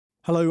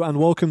Hello and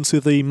welcome to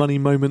the Money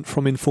Moment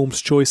from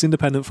Informed Choice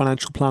Independent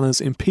Financial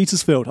Planners in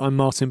Petersfield. I'm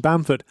Martin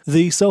Bamford.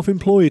 The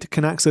self-employed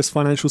can access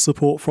financial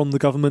support from the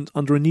government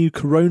under a new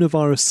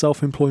coronavirus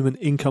self-employment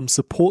income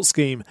support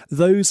scheme.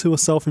 Those who are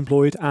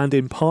self-employed and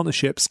in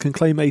partnerships can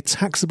claim a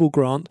taxable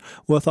grant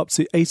worth up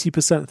to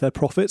 80% of their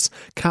profits,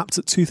 capped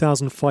at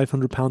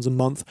 £2,500 a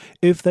month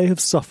if they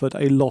have suffered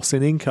a loss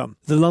in income.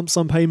 The lump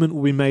sum payment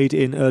will be made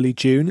in early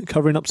June,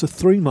 covering up to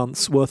 3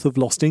 months' worth of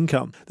lost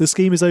income. The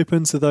scheme is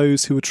open to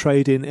those who are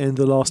trading in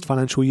the last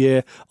financial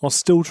year, are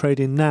still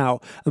trading now,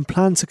 and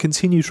plan to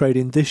continue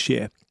trading this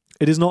year.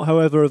 It is not,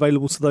 however,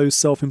 available to those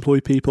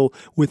self-employed people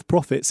with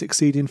profits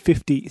exceeding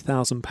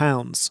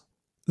 £50,000.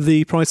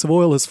 The price of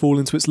oil has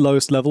fallen to its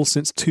lowest level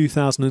since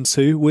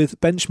 2002, with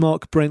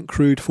benchmark Brent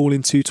crude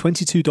falling to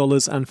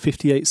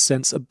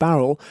 $22.58 a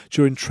barrel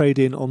during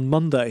trade-in on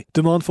Monday.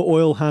 Demand for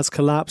oil has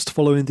collapsed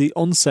following the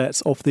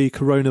onset of the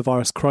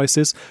coronavirus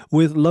crisis,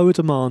 with lower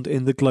demand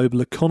in the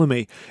global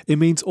economy. It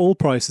means oil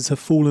prices have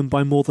fallen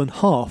by more than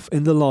half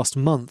in the last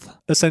month.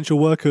 Essential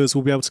workers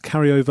will be able to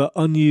carry over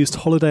unused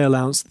holiday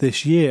allowance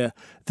this year.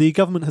 The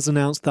government has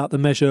announced that the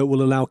measure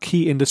will allow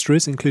key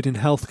industries, including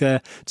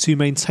healthcare, to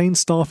maintain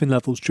staffing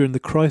levels during the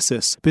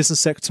crisis. Business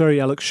Secretary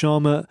Alok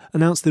Sharma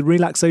announced the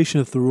relaxation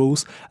of the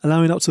rules,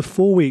 allowing up to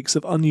 4 weeks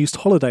of unused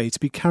holiday to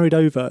be carried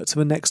over to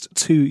the next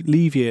 2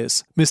 leave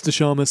years. Mr.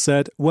 Sharma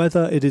said,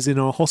 whether it is in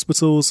our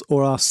hospitals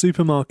or our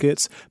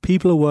supermarkets,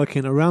 people are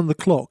working around the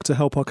clock to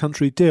help our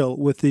country deal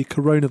with the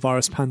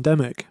coronavirus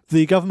pandemic.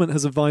 The government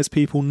has advised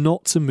people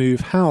not to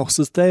move house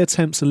as they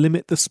attempt to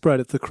limit the spread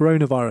of the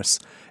coronavirus.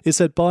 It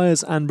said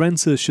buyers and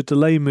renters should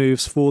delay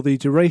moves for the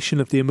duration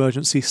of the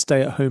emergency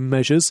stay-at-home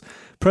measures.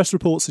 Press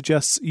report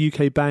suggests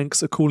UK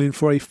banks are calling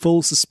for a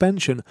full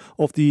suspension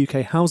of the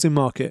UK housing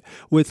market,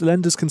 with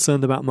lenders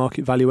concerned about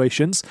market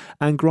valuations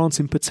and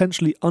granting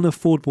potentially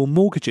unaffordable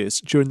mortgages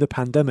during the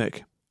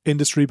pandemic.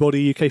 Industry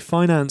body UK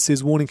Finance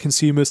is warning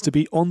consumers to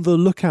be on the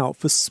lookout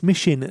for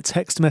smishing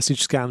text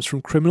message scams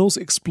from criminals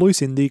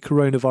exploiting the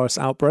coronavirus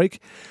outbreak.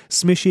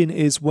 Smishing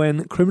is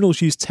when criminals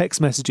use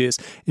text messages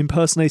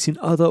impersonating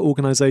other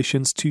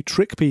organisations to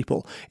trick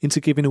people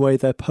into giving away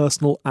their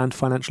personal and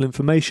financial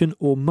information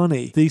or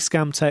money. These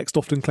scam texts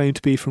often claim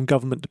to be from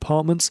government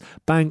departments,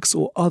 banks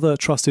or other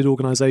trusted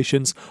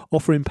organisations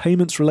offering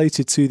payments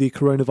related to the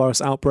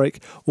coronavirus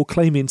outbreak or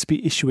claiming to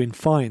be issuing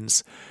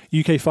fines.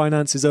 UK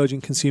Finance is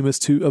urging consumers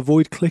to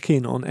avoid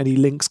clicking on any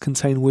links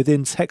contained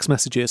within text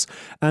messages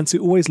and to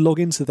always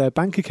log into their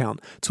bank account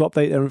to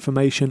update their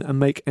information and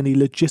make any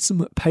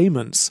legitimate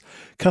payments.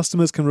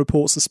 Customers can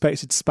report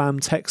suspected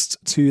spam texts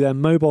to their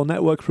mobile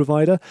network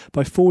provider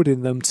by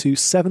forwarding them to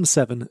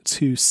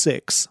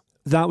 7726.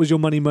 That was your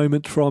Money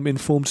Moment from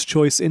Informed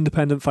Choice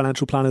Independent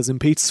Financial Planners in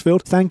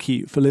Petersfield. Thank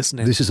you for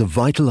listening. This is a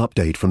vital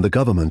update from the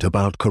government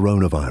about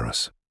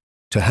coronavirus.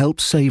 To help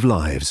save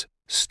lives,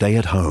 stay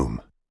at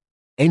home.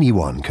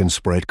 Anyone can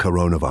spread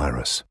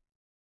coronavirus.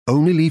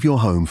 Only leave your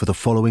home for the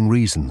following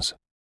reasons: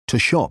 to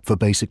shop for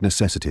basic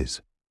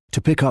necessities, to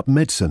pick up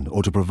medicine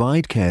or to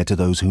provide care to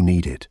those who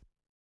need it,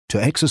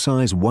 to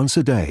exercise once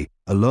a day,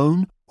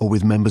 alone or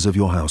with members of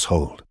your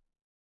household.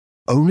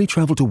 Only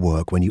travel to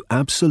work when you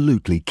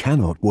absolutely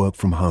cannot work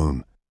from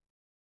home.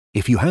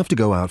 If you have to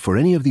go out for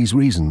any of these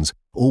reasons,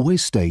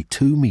 always stay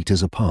 2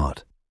 meters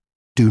apart.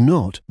 Do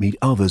not meet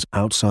others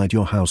outside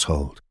your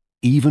household,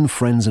 even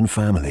friends and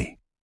family.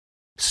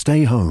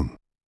 Stay home,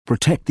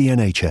 protect the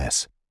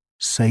NHS,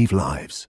 save lives.